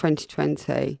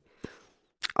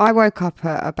 I woke up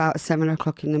at about 7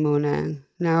 o'clock in the morning.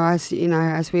 Now, as you know,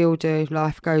 as we all do,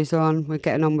 life goes on. We're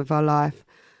getting on with our life.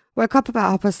 Woke up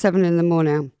about 7:30 in the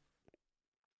morning,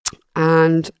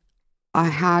 and I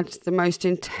had the most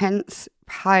intense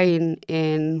pain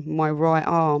in my right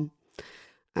arm.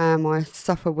 I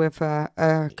suffer with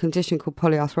a condition called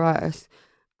polyarthritis,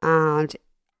 and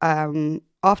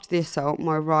after the assault,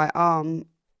 my right arm,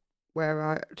 where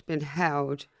I'd been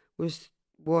held, was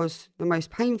the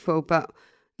most painful, but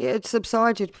it had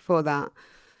subsided before that.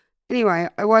 Anyway,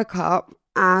 I woke up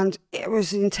and it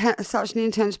was such an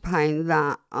intense pain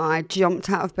that I jumped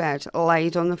out of bed,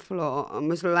 laid on the floor, and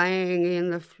was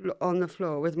laying on the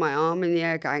floor with my arm in the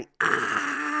air going,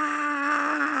 ah,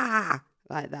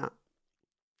 like that.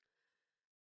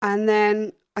 And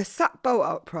then I sat bolt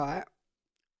upright,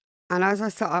 and as I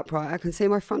sat upright, I can see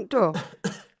my front door,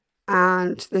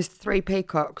 and there's 3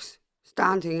 peacocks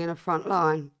standing in a front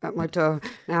line at my door.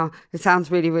 Now, it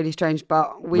sounds really, really strange,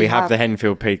 but we have the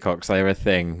Henfield peacocks. They're a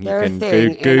thing. They're you can a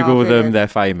thing Google them. They're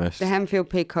famous. The Henfield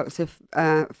peacocks are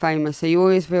famous, so you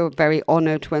always feel very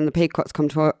honoured when the peacocks come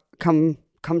to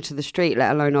the street,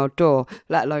 let alone our door,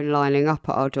 let alone lining up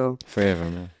at our door. 3 of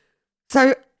them, yeah.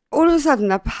 So all of a sudden,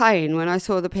 the pain when I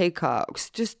saw the peacocks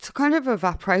just kind of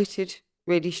evaporated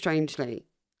really strangely,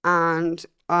 and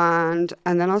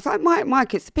then I was like,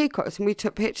 Mike, it's the peacocks, and we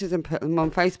took pictures and put them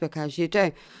on Facebook as you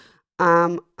do.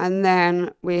 And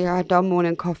then we had our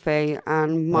morning coffee,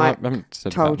 and Mike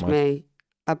told me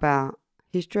about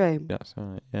his dream. That's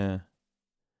right, yeah.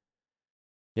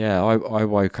 Yeah, I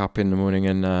woke up in the morning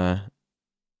and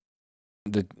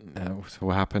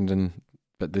what happened,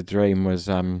 but the dream was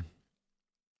that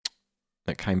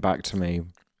came back to me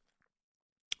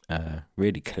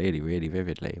really clearly, really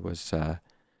vividly, was that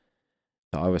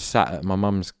I was sat at my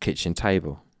mum's kitchen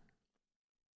table,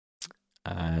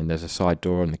 and there's a side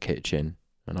door on the kitchen,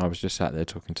 and I was just sat there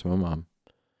talking to my mum.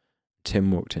 Tim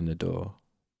walked in the door,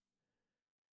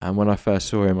 and when I first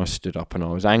saw him, I stood up and I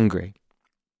was angry,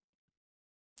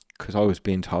 because I was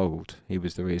being told he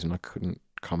was the reason I couldn't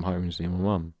come home and see my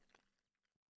mum.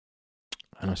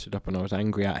 And I stood up and I was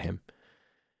angry at him.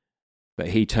 But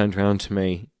he turned around to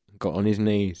me, got on his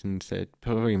knees and said,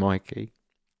 "Sorry, Mikey,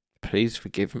 please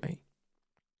forgive me."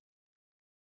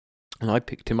 And I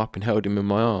picked him up and held him in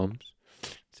my arms. I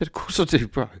said, "Of course I do,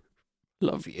 bro.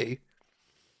 Love you."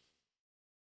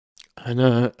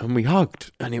 And we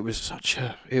hugged, and it was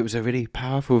a really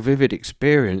powerful, vivid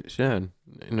experience. Yeah,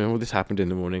 and, all this happened in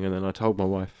the morning, and then I told my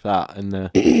wife that,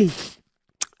 and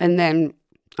and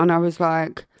I was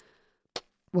like,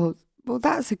 well,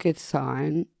 that's a good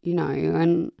sign,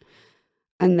 and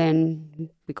then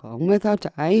we got on with our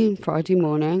day, Friday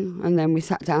morning, and then we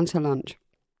sat down to lunch,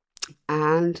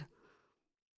 and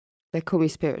they call me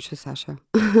Spiritual Sasha.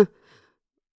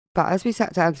 But as we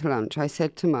sat down to lunch, I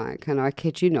said to Mike, and I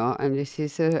kid you not, and this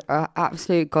is a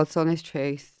absolute God's honest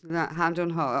truth, that hand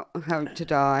on heart, I hope to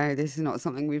die. This is not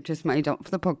something we've just made up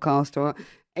for the podcast, or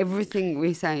everything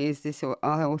we say is this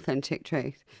our authentic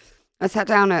truth. I sat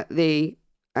down at the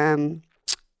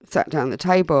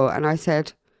table, and I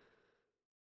said,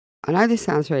 "I know this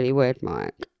sounds really weird,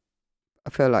 Mike. I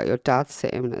feel like your dad's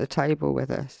sitting at the table with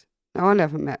us." Now, I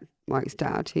never met Mike's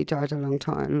dad. He died a long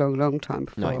time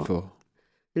before. 94.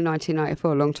 In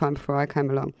 1994, a long time before I came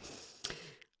along.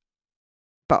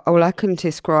 But all I can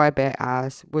describe it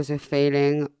as was a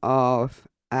feeling of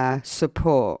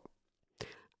support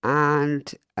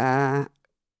and a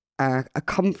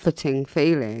comforting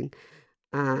feeling.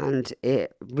 And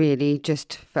it really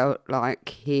just felt like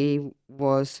he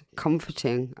was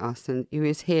comforting us, and he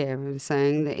was here and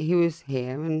saying that he was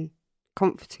here and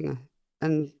comforting us,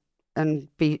 and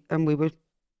we were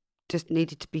just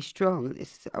needed to be strong.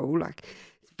 It's all like,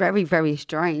 it's very, very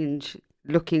strange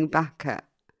looking back at.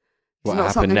 What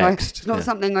happened next? It's not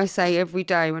something I say every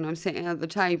day when I'm sitting at the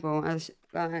table. As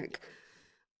like,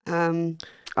 I'm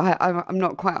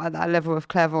not quite at that level of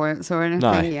clairvoyance or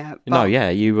anything yet. No, yeah,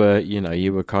 you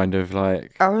were kind of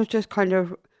like. I was just kind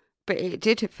of, but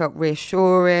it felt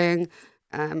reassuring.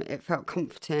 It felt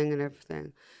comforting and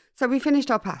everything. So we finished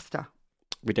our pasta.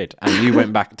 We did, and you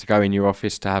went back to go in your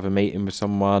office to have a meeting with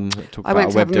someone. I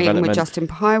went to have a meeting with Justin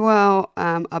Pywell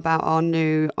about our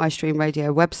new iStream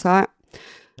Radio website.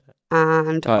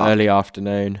 And early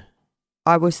afternoon.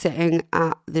 I was sitting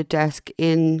at the desk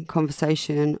in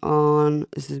conversation on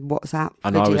WhatsApp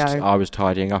and video. I was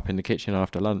tidying up in the kitchen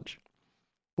after lunch.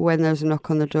 When there was a knock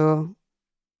on the door.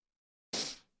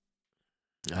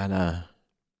 And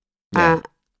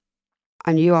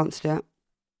and you answered it.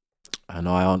 And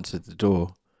I answered the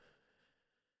door.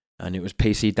 And it was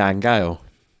PC Dan Gale,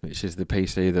 which is the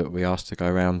PC that we asked to go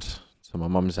round to my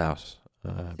mum's house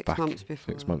 6 months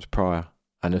before. 6 months prior.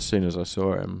 And as soon as I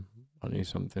saw him, I knew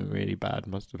something really bad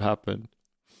must have happened.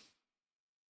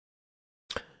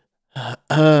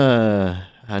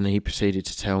 And he proceeded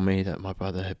to tell me that my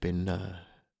brother had been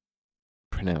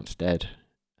pronounced dead.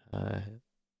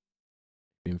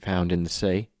 Been found in the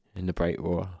sea, in the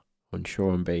breakwater, on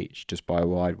Shoreham Beach, just by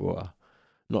Widewater,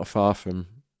 not far from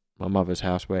my mother's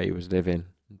house where he was living,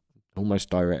 almost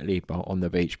directly on the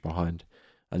beach behind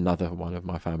another one of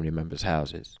my family members'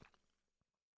 houses.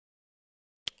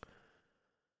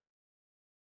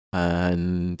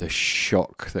 And the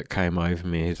shock that came over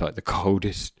me is like the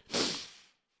coldest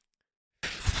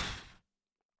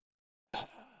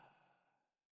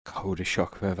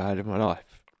shock I've ever had in my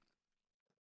life.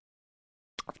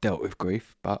 I've dealt with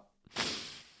grief, but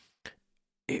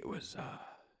it was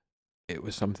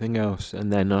something else.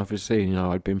 And then obviously,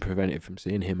 I'd been prevented from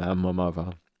seeing him and my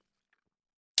mother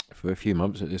for a few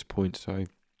months at this point, so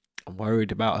I'm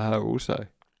worried about her also.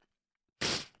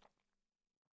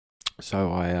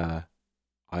 So I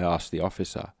asked the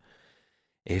officer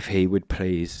if he would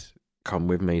please come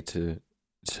with me to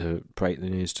break the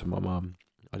news to my mum.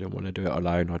 I didn't want to do it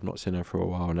alone. I'd not seen her for a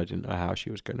while and I didn't know how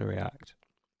she was going to react.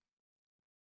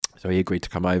 So he agreed to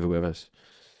come over with us.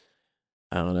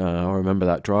 And I remember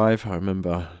that drive. I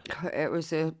remember it was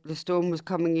the storm was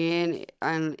coming in,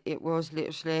 and it was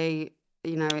literally,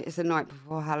 it's the night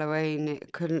before Halloween.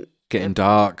 It couldn't getting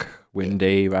dark,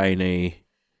 windy, rainy.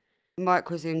 Mike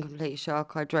was in complete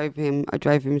shock. I drove him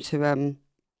to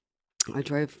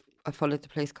I followed the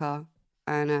police car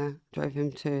and drove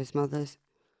him to his mother's.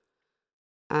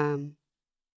 When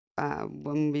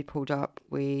we pulled up,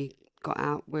 we got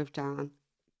out with Dan,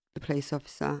 the police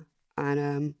officer,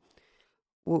 and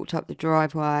walked up the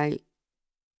driveway.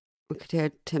 We could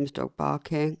hear Tim's dog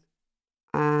barking,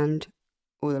 and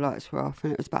all the lights were off,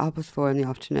 and it was about 4:30 in the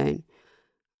afternoon.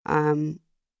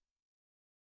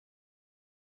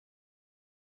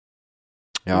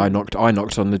 Yeah, I knocked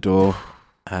on the door.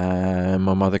 My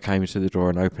mother came to the door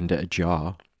and opened it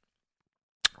ajar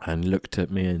and looked at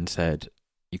me and said,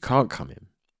 "You can't come in.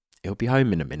 He'll be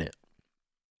home in a minute."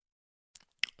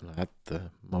 And I had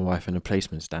my wife and a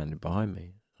policeman standing behind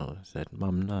me. I said,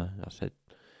 "Mum, no." I said,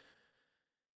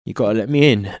 "You got to let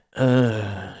me in.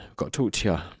 I've got to talk to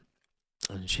you."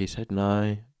 And she said,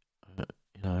 "No,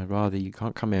 I'd rather you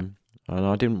can't come in." And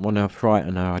I didn't want to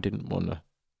frighten her. I didn't want to.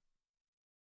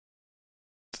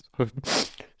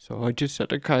 So I just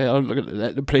said, "Okay, I'll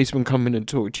let the policeman come in and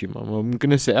talk to you, Mum. I'm going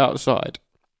to sit outside."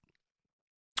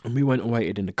 And we went and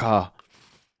waited in the car.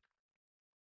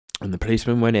 And the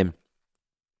policeman went in.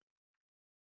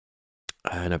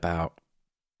 And about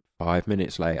 5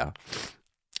 minutes later,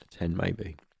 10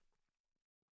 maybe,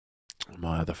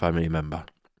 my other family member,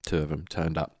 2 of them,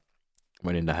 turned up,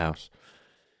 went in the house.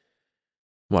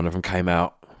 One of them came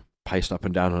out, paced up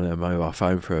and down on their mobile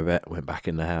phone for a bit, went back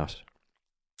in the house.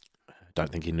 Don't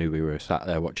think he knew we were sat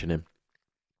there watching him.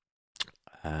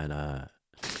 And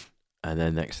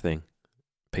then next thing,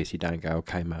 PC Dan Gale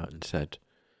came out and said,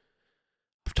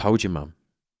 "I've told you, Mum,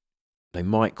 they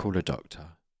might call a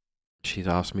doctor. She's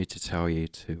asked me to tell you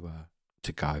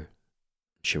to go.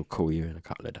 She'll call you in a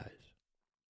couple of days."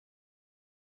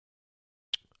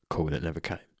 Call that never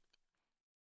came.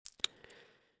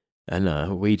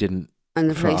 And we didn't. And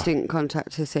the police didn't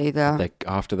contact us either.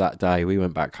 After that day, we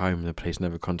went back home and the police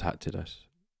never contacted us.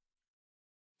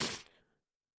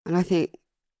 And I think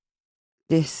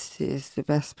this is the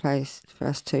best place for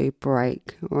us to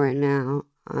break right now.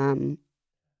 And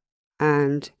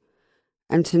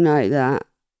to know that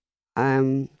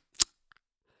that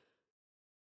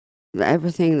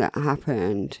everything that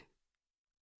happened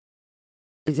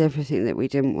is everything that we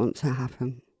didn't want to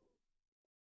happen.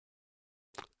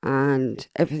 And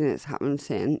everything that's happened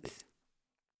since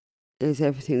is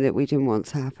everything that we didn't want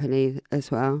to happen as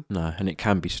well. No, and it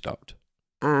can be stopped.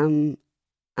 And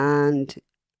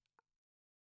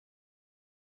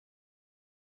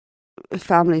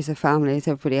families are families.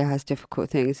 Everybody has difficult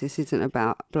things. This isn't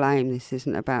about blame. This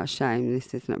isn't about shame.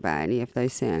 This isn't about any of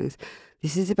those things.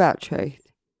 This is about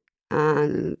truth.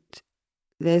 And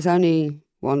there's only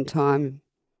one time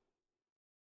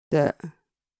that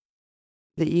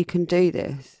you can do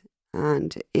this,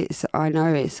 and I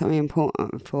know it's something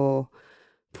important for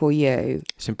you.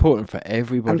 It's important for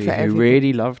everybody who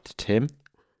really loved Tim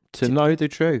to know the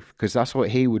truth, because that's what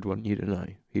he would want you to know.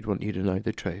 He'd want you to know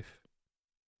the truth.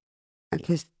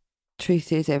 Because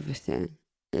truth is everything.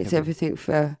 It's everything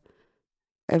for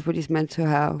everybody's mental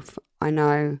health. I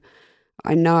know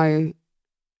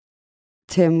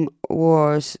Tim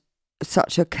was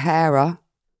such a carer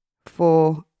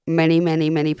for many, many,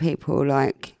 many people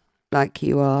like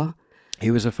you are.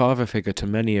 He was a father figure to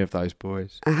many of those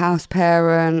boys. A house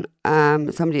parent,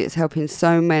 somebody that's helping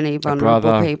so many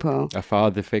vulnerable people. A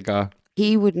father figure.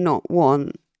 He would not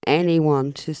want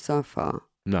anyone to suffer.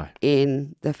 No.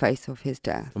 In the face of his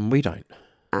death. And we don't.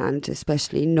 And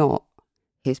especially not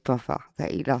his brother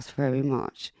that he loves very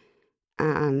much.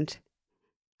 And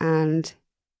lots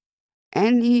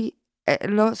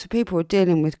of people are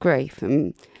dealing with grief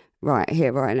and right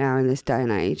here, right now in this day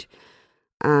and age.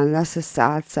 And that's a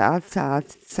sad,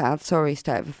 sorry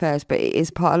state of affairs, but it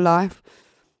is part of life.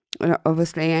 And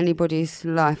obviously, anybody's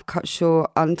life cut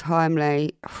short,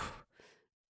 untimely,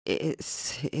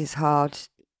 it's hard,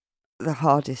 the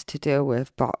hardest to deal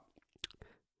with, but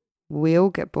we all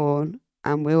get born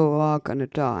and we all are going to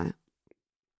die.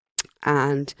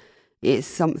 And it's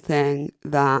something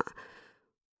that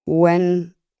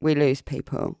when we lose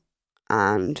people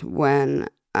and when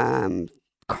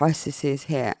crises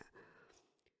hit,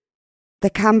 there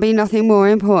can be nothing more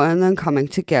important than coming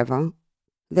together.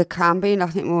 There can be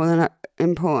nothing more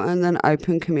important than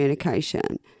open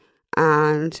communication.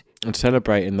 And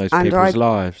celebrating those people's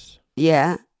lives.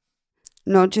 Yeah.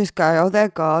 Not just go, oh, they're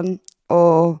gone,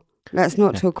 or let's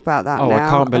not talk about that now. I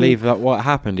can't believe that what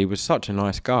happened. He was such a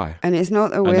nice guy. And it's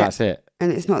not that we're... And that's it.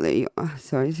 And it's not that you... Oh,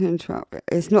 sorry to interrupt.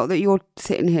 It's not that you're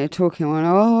sitting here talking,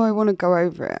 oh, I want to go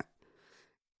over it.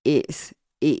 It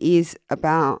is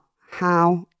about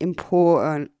how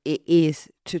important it is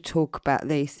to talk about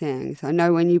these things. I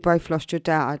know when you both lost your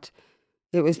dad,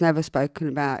 it was never spoken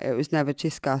about, it was never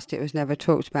discussed, it was never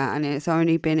talked about, and it's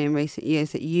only been in recent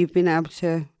years that you've been able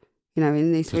to, you know,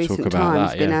 in these recent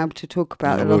times, been able to talk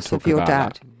about the loss of your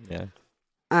dad. Yeah.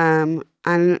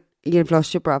 And you've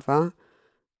lost your brother,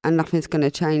 and nothing's going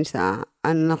to change that,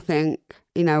 and nothing,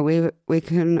 you know, we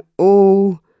can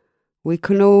all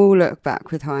look back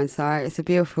with hindsight. It's a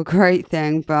beautiful, great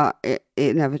thing, but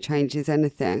it never changes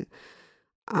anything.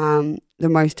 The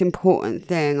most important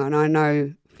thing, and I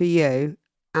know for you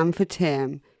and for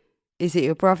Tim, is that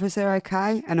your brothers are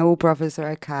okay, and all brothers are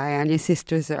okay, and your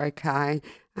sisters are okay,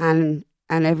 and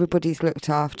everybody's looked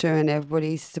after, and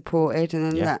everybody's supported,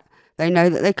 and that they know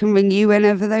that they can ring you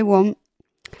whenever they want,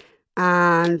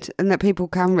 and that people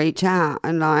can reach out,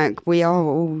 and like we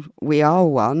are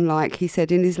one, like he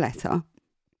said in his letter.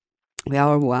 We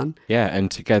are one. Yeah, and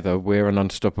together we're an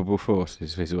unstoppable force,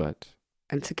 is his words.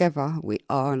 And together we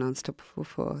are an unstoppable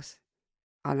force.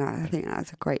 And I think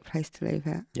that's a great place to leave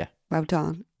it. Yeah. Well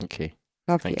done. Thank you.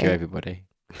 Love Thank you. you, everybody.